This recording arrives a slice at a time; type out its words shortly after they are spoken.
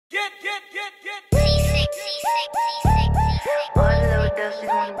All the little dusties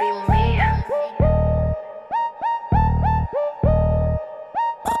wanna be with me.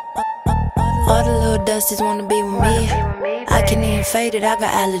 All the little dusties wanna be with me. I can't even fade it, I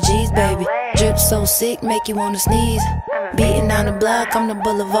got allergies, baby. Drip so sick, make you wanna sneeze. Beating down the block, I'm the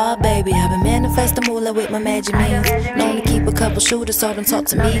boulevard, baby. I've been manifesting moolah with my magic means. Known to keep a couple shooters, so don't talk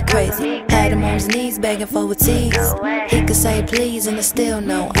to me crazy. Had him on his knees, begging for a tease. He could say please, and it's still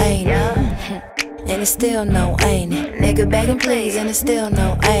no, ain't it? And it's still no, ain't it? Nigga begging please, and it's still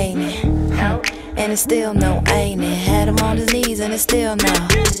no, ain't it? And it's still no, ain't it? Had him on his knees, and it's still no.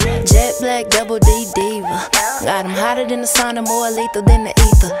 Jet black, double D diva. Got him hotter than the sauna, more lethal than the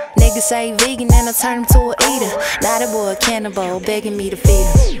ether. Niggas say vegan, and I turn him to a eater. Now that boy a cannibal, begging me to feed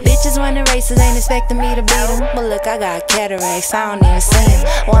him. Bitches running races, ain't expecting me to beat him. But look, I got cataracts, I don't even see him.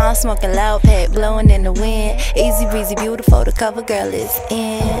 While I'm smoking loud pack, blowing in the wind. Easy breezy, beautiful, the cover girl is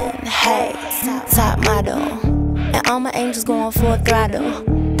in. Hey, top model. And all my angels going for a throttle.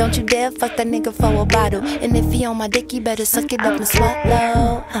 Don't you dare fuck that nigga for a bottle. And if he on my dick, you better suck it up and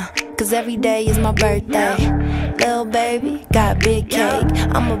swallow. Cause every day is my birthday. Lil' baby, got big cake.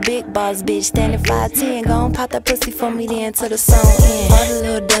 I'm a big boss bitch, standing 5'10". Gon' pop that pussy for me then till the song end. All the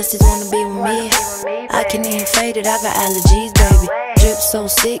little dusties wanna be with me. I can't even fade it, I got allergies, baby. Drip so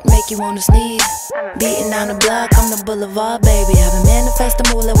sick, make you wanna sneeze. Beating down the block, I'm the boulevard, baby. I've been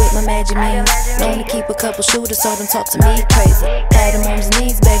manifesting moolah with my magic means. Known to keep a couple shooters, so don't talk to me crazy. Had him on his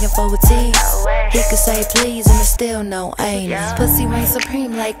knees, begging for a tease. He could say please, and it's still no, ain't it? Pussy reign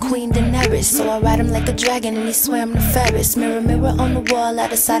supreme like Queen Daenerys. So I ride him like a dragon, and he swam the Ferris. Mirror, mirror on the wall, I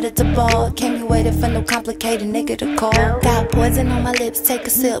decided to ball. Can't be waiting for no complicated nigga to call. Got poison on my lips, take a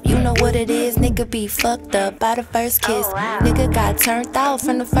sip. You know what it is, nigga be fucked up by the first kiss. Nigga got turned out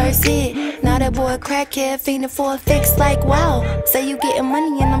from the first hit. Now that boy crackhead fiending for a fix like wow. Say you getting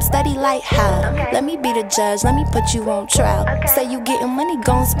money and I'm steady like how. Let me be the judge, let me put you on trial. Say you getting money,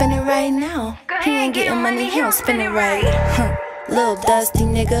 gon' spend it right now. He ain't getting money, he don't spend it right. Little dusty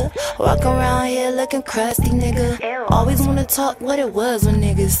nigga, walk around here looking crusty nigga. Always wanna talk what it was with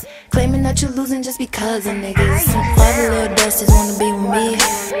niggas, claiming that you losing just because of niggas. All the little dusties wanna be with me.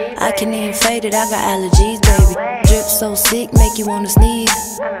 I can't even fade it, I got allergies, baby. Drip so sick, make you wanna sneeze.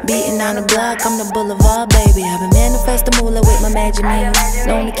 Beating down the block, I'm the boulevard, baby. I've been manifesting moolah with my magic means.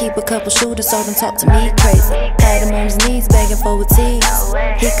 Known to keep a couple shooters, so don't talk to me crazy. Had him on his knees, begging for a tease.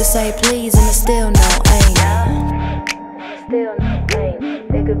 He could say please, and it's still no, ain't it? Still no, ain't it?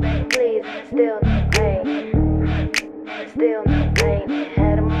 Nigga, please, still no.